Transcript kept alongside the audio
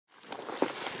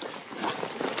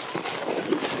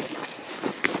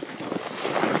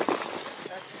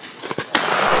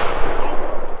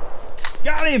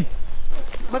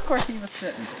Look where he was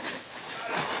sitting.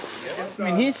 I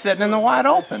mean, he's sitting in the wide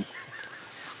open.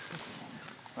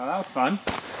 Well, that was fun.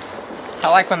 I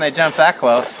like when they jump that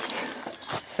close.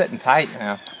 Sitting tight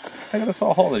now. Look at this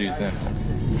little hole that he's in.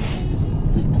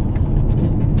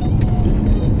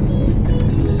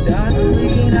 Start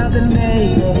looking out the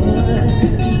neighborhood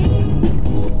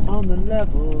on the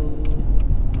level.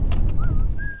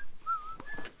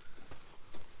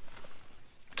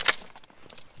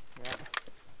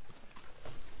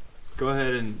 Go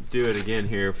ahead and do it again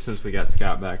here since we got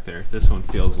Scott back there. This one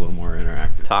feels a little more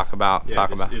interactive. Talk about.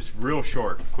 It's real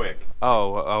short, quick.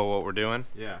 Oh, what we're doing?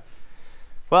 Yeah.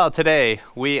 Well, today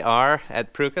we are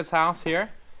at Prucha's house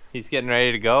here. He's getting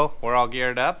ready to go. We're all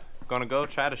geared up. Gonna go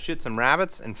try to shoot some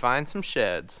rabbits and find some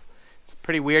sheds. It's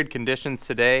pretty weird conditions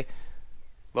today. A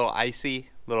little icy,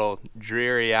 a little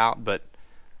dreary out, but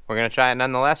we're gonna try it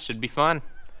nonetheless. Should be fun.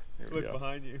 Look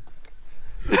behind you.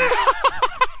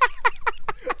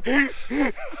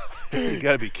 You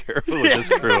gotta be careful with this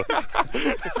crew.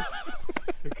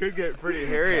 It could get pretty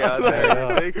hairy out there.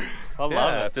 I think. I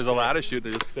love it. If there's a lot of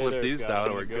shooting, just flip there, these Scott. down and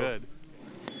There we're you go. good.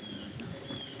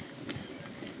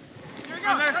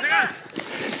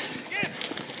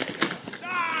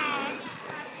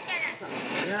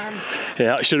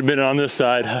 Yeah, I should have been on this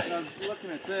side. I was looking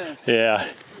at this. Yeah.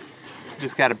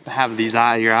 Just gotta have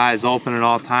your eyes open at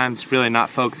all times. Really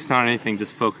not focused on anything,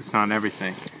 just focused on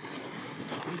everything.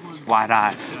 Wide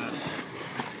eye.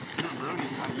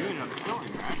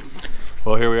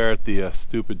 Well, here we are at the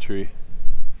stupid tree,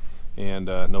 and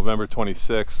November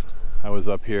 26th, I was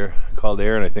up here, called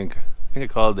Aaron. I think I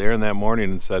called Aaron that morning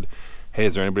and said, "Hey,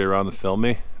 is there anybody around to film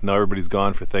me?" No, everybody's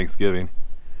gone for Thanksgiving.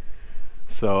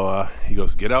 So he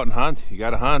goes, "Get out and hunt. You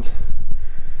got to hunt."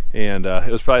 And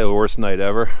it was probably the worst night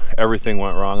ever. Everything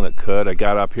went wrong that could. I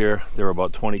got up here. There were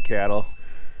about 20 cattle.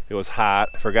 It was hot.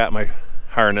 I forgot my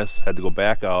harness. Had to go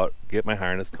back out, get my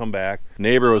harness, come back.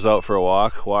 Neighbor was out for a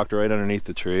walk, walked right underneath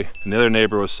the tree. And the other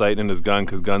neighbor was sighting his gun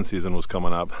because gun season was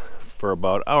coming up for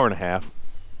about an hour and a half.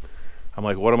 I'm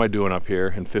like, what am I doing up here?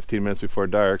 And 15 minutes before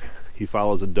dark, he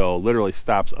follows a doe, literally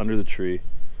stops under the tree,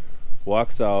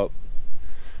 walks out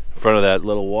in front of that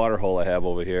little water hole I have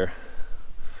over here.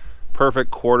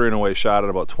 Perfect quartering away shot at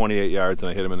about 28 yards, and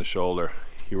I hit him in the shoulder.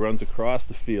 He runs across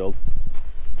the field,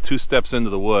 2 steps into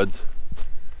the woods.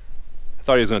 I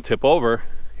thought he was going to tip over.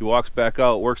 He walks back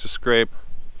out, works a scrape,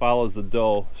 follows the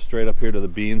doe straight up here to the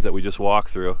beans that we just walked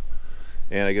through,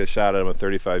 and I get a shot at him at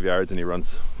 35 yards, and he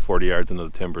runs 40 yards into the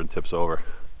timber and tips over.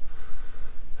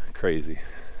 Crazy.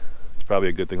 It's probably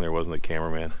a good thing there wasn't a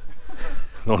cameraman.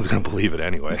 No one's going to believe it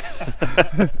anyway.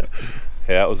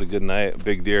 Yeah, it was a good night.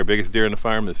 Big deer, biggest deer in the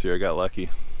farm this year. I got lucky.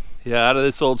 Yeah, out of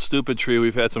this old stupid tree,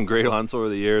 we've had some great hunts over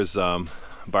the years.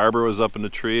 Barber was up in the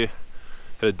tree.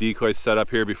 Had a decoy set up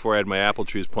here before I had my apple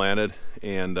trees planted,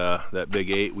 and that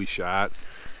big 8 we shot.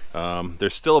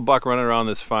 There's still a buck running around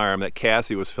this farm that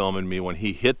Cassie was filming me when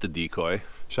he hit the decoy.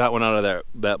 Shot one out of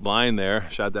that blind there.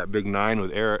 Shot that big 9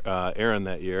 with Aaron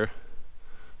that year.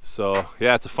 So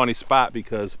yeah, it's a funny spot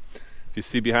because if you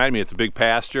see behind me, it's a big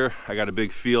pasture. I got a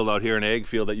big field out here, an egg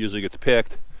field that usually gets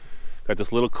picked. Got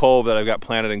this little cove that I've got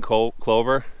planted in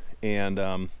clover,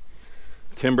 and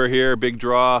timber here, big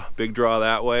draw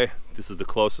that way. This is the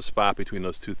closest spot between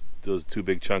those two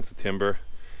big chunks of timber,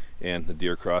 and the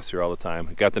deer cross here all the time.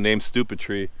 I got the name Stupid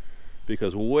Tree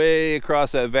because way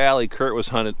across that valley, Kurt was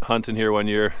hunting here one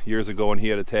years ago when he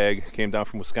had a tag, came down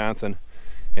from Wisconsin,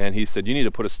 and he said, you need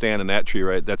to put a stand in that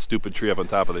tree, that stupid tree up on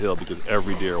top of the hill, because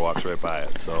every deer walks right by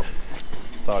it. So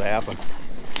that's how it happened.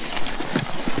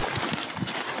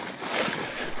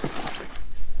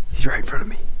 He's right in front of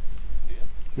me.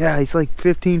 Yeah, he's like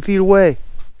 15 feet away.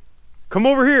 Come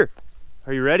over here.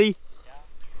 Are you ready? Yeah.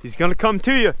 He's gonna come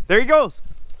to you. There he goes.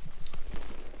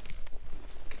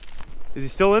 Is he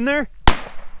still in there?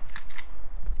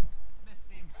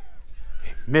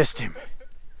 Missed him.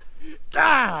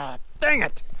 Ah, dang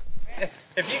it.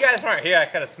 If you guys weren't here, I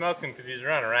could have smoked him because he was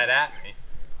running right at me.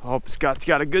 I hope Scott's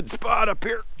got a good spot up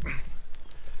here.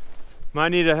 Might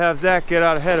need to have Zach get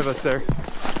out ahead of us there.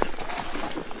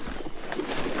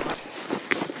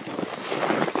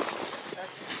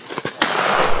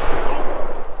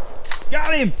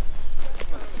 Got him!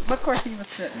 Look where he was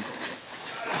sitting.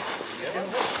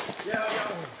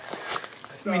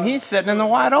 I mean, he's sitting in the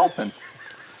wide open.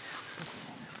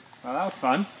 Well, that was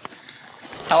fun.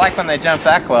 I like when they jump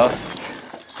that close.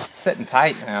 Sitting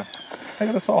tight now. Look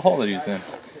at this little hole that he's in.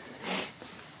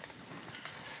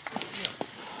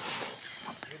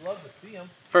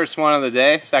 First one of the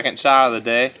day, second shot of the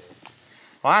day.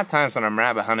 A lot of times when I'm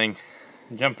rabbit hunting,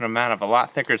 I'm jumping him out of a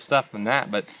lot thicker stuff than that,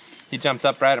 but he jumped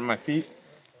up right at my feet,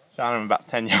 shot him about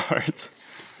 10 yards.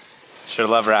 Sure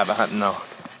love rabbit hunting though.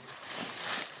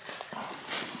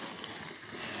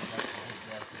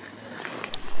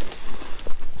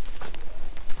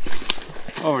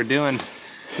 What we're doing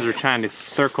is we're trying to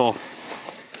circle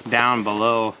down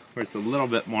below where it's a little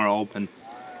bit more open.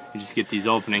 You just get these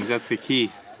openings. That's the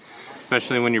key.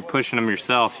 Especially when you're pushing them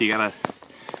yourself, you gotta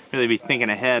really be thinking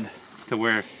ahead to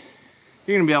where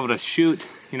you're gonna be able to shoot,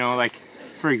 you know, like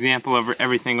for example,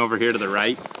 everything over here to the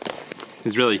right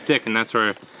is really thick, and that's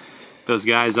where those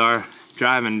guys are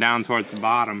driving down towards the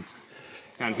bottom.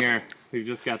 Down here, we've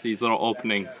just got these little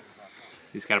openings.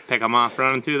 You just gotta pick them off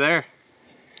running through there.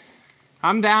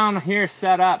 I'm down here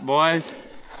set up, boys.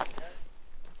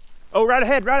 Oh, right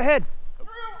ahead, right ahead.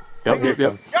 Yep.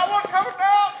 Got one coming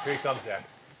down! Here he comes, Zach.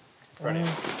 Running.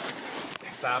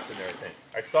 Stopped in there, I think.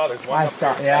 I saw there's one up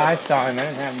there. Yeah, I saw him. I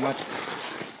didn't have much.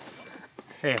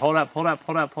 Hey, hold up.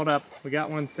 We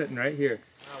got one sitting right here.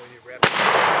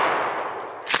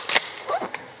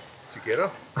 Did you get him?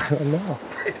 I don't know.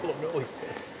 I don't know.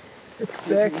 It's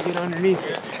thick. Get underneath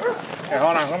it. Here,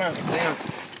 hold on. Damn.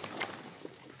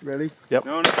 Ready? Yep.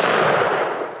 No.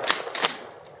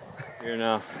 Here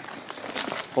now.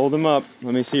 Hold him up.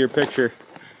 Let me see your picture.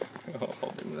 Oh,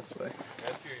 hold him this way.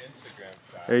 That's your Instagram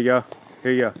shot. There you go.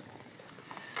 Here you go.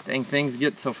 Dang, things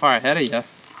get so far ahead of you.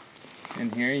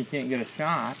 In here, you can't get a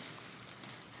shot.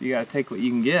 So you gotta take what you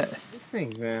can get. This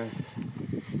thing, man.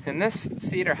 In this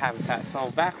cedar habitat, so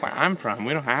back where I'm from,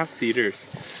 we don't have cedars.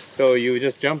 So you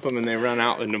just jump them and they run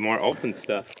out into more open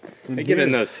stuff. They get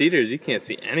in those cedars, you can't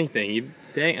see anything.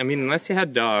 I mean, unless you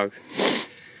had dogs,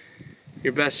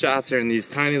 your best shots are in these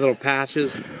tiny little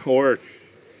patches, or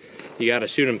you gotta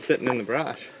shoot them sitting in the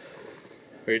brush,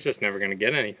 or you're just never gonna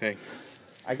get anything.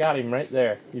 I got him right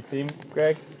there. You see him,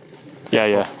 Greg?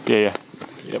 Yeah.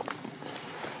 Yep.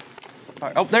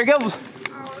 Oh, there he goes.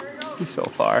 He's so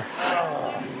far.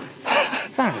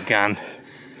 It's not a gun.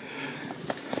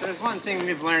 There's one thing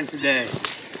we've learned today.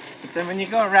 It's that when you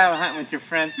go rabbit hunting with your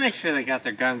friends, make sure they got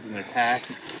their guns in their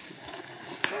packs.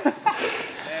 Hey,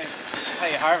 that's how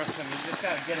you harvest them. You just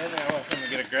gotta get in there with them and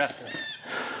get aggressive.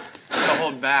 Don't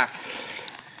hold back.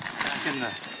 Back in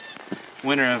the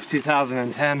winter of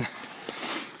 2010,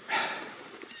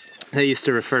 they used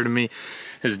to refer to me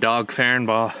as Dog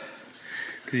Farrenball,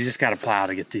 because you just gotta plow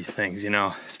to get these things, you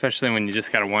know, especially when you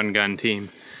just got a one-gun team.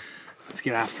 Let's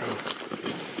get after them.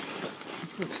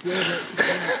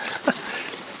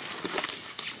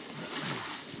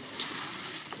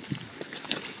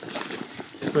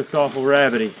 Looks awful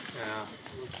rabbity. Yeah,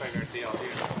 looks like our deal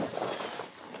here.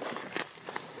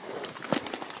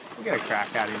 We got a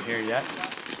crack out of here yet.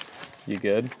 You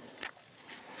good?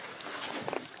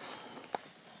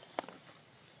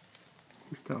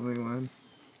 Just tell me when.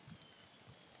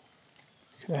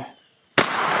 Okay.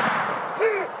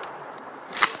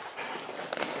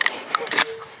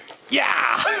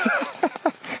 Yeah!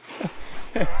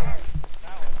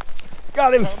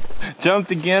 Got him.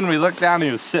 Jumped again. We looked down.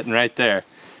 He was sitting right there,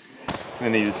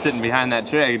 and he was sitting behind that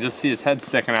tree. I could just see his head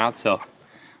sticking out. So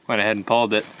went ahead and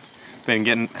pulled it. Been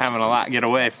having a lot get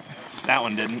away. That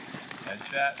one didn't.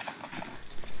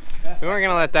 We weren't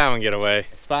gonna let that one get away.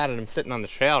 Spotted him sitting on the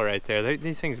trail right there.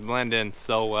 These things blend in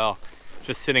so well.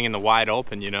 Just sitting in the wide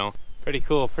open, you know. Pretty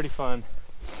cool, pretty fun.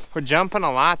 We're jumping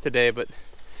a lot today, but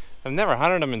I've never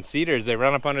hunted them in cedars. They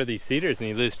run up under these cedars and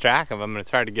you lose track of them, and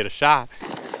it's hard to get a shot.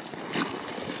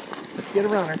 Let's get a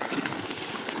runner.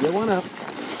 Get one up.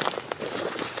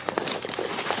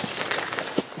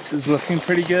 This is looking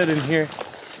pretty good in here.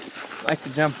 I'd like to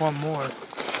jump one more.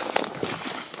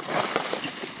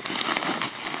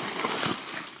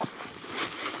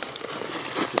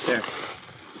 Just there.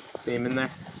 See him in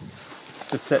there?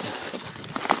 Just sitting.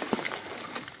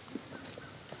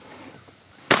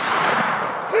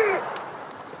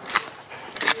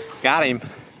 Got him.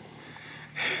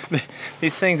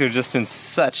 These things are just in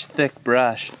such thick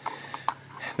brush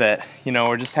that, you know,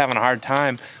 we're just having a hard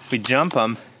time. We jump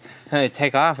them and they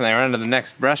take off and they run to the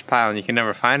next brush pile and you can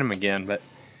never find them again. But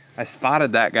I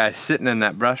spotted that guy sitting in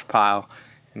that brush pile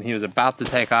and he was about to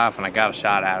take off and I got a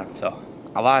shot at him. So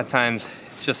a lot of times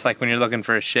it's just like when you're looking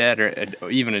for a shed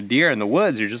or even a deer in the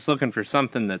woods, you're just looking for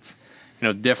something that's, you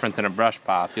know, different than a brush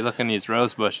pile. If you look in these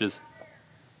rose bushes,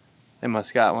 they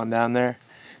must got one down there.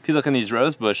 If you look in these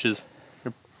rose bushes,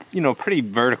 they're, you know, pretty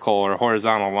vertical or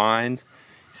horizontal lines.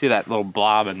 You see that little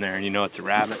blob in there and you know it's a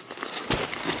rabbit.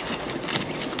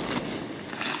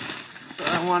 So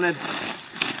I wanted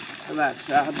for that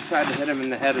shot, I tried to hit him in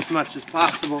the head as much as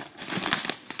possible. I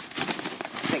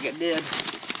think it did.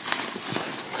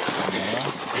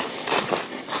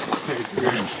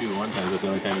 You're gonna shoot one time, is that the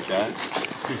only time you shot?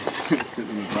 It's in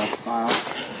the brush pile.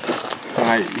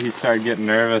 he started getting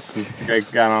nervous and Greg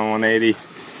got on 180.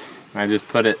 And I just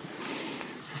put it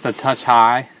just a touch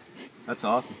high. That's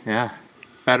awesome. Yeah.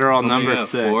 Federal number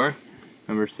 6. 4?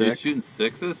 Number You're 6. shooting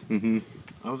 6s? Mm-hmm.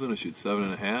 I was gonna shoot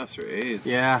 7.5s or 8s.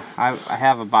 Yeah, I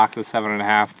have a box of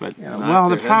 7.5, but Yeah, well, knock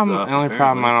the their heads off, only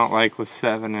problem apparently. I don't like with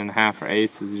 7.5 or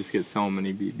 8s is you just get so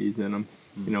many BBs in them.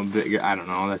 You know, bigger. I don't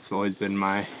know. That's always been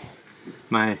my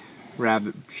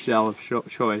rabbit shell of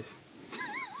choice.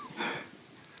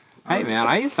 Hey man,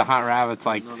 I used to hunt rabbits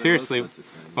like seriously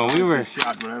when we were.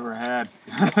 Shot whatever I had.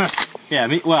 Yeah,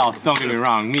 me. Well, don't get me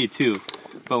wrong, me too.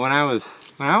 But when I was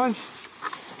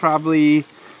probably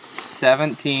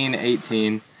 17,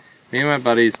 18, me and my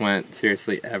buddies went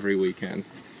seriously every weekend.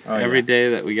 Oh, Every day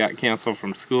that we got canceled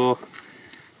from school,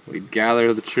 we'd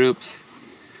gather the troops,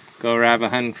 go rabbit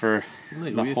hunting for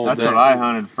the whole That's day. what I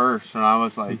hunted first when I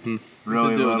was like Mhm.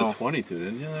 really You did it with little. a 22,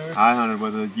 didn't you? There? I hunted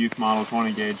with a youth model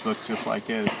 20 gauge, looks just like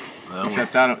his. Well,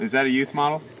 Except I don't. Is that a youth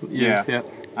model? Yeah. Yeah.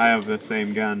 I have the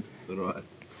same gun. so do I. Yeah,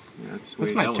 that's That's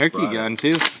sweet. my almost turkey brought it. gun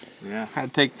too. Yeah. I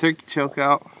had to take the turkey choke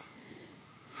out.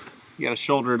 You gotta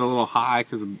shoulder it a little high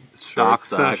because of Short stock.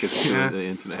 stock is Yeah. an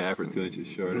inch and a half or 2 inches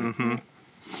shorter. Mm-hmm.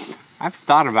 I've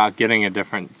thought about getting a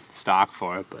different stock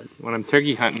for it, but when I'm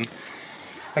turkey hunting,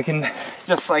 I can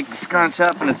just like scrunch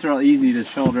up and it's real easy to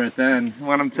shoulder it then.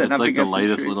 When I'm sitting It's up like the against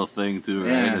lightest tree. little thing too,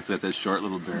 right? Yeah. It's got that short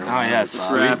little barrel. Oh, yeah, it's It's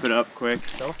sweet. Wrap it up quick.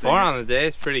 So 4 on the day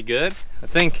is pretty good. I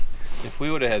think. If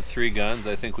we would have had 3 guns,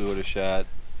 I think we would have shot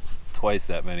twice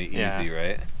that many Yeah. easy,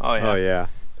 right? Oh yeah. Oh yeah.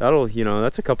 That'll,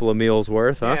 that's a couple of meals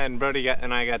worth, huh? Yeah, and Brody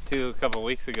and I got 2 a couple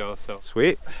weeks ago, so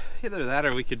Sweet. either that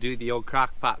or we could do the old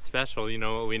crock pot special. You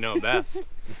know what we know best.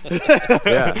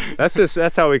 Yeah.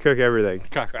 That's how we cook everything.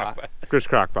 Crock pot. Just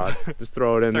crock pot. Just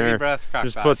throw it in Turkey there. breast, crock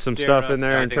Just pot. put some Deer stuff in breast,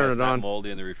 there and Anything turn that's it not on.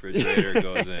 moldy in the refrigerator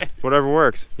goes in. Whatever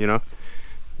works, It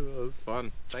was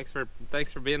fun. Thanks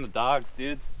for being the dogs,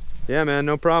 dudes. Yeah, man,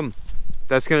 no problem.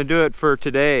 That's gonna do it for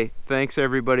today. Thanks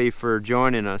everybody for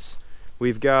joining us.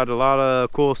 We've got a lot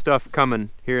of cool stuff coming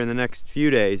here in the next few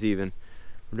days even.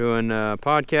 We're doing a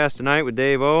podcast tonight with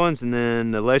Dave Owens, and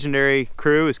then the Legendary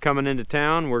crew is coming into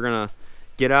town. We're gonna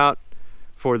get out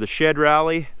for the shed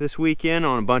rally this weekend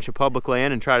on a bunch of public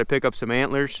land and try to pick up some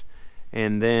antlers.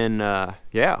 And then,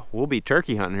 yeah, we'll be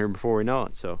turkey hunting here before we know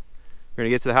it. So we're gonna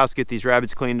get to the house, get these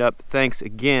rabbits cleaned up. Thanks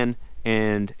again.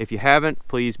 And if you haven't,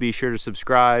 please be sure to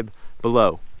subscribe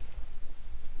below.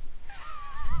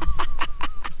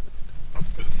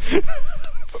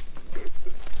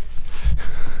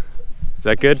 Is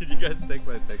that good? Can you guys take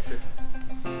my picture?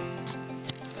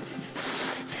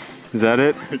 Is that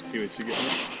it? Let's see what you get.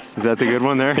 Is that the good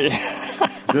one there?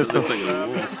 This looks like a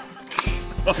wolf.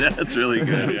 Oh, that's really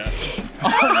good, yeah.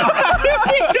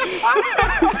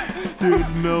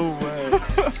 Dude, no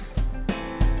way.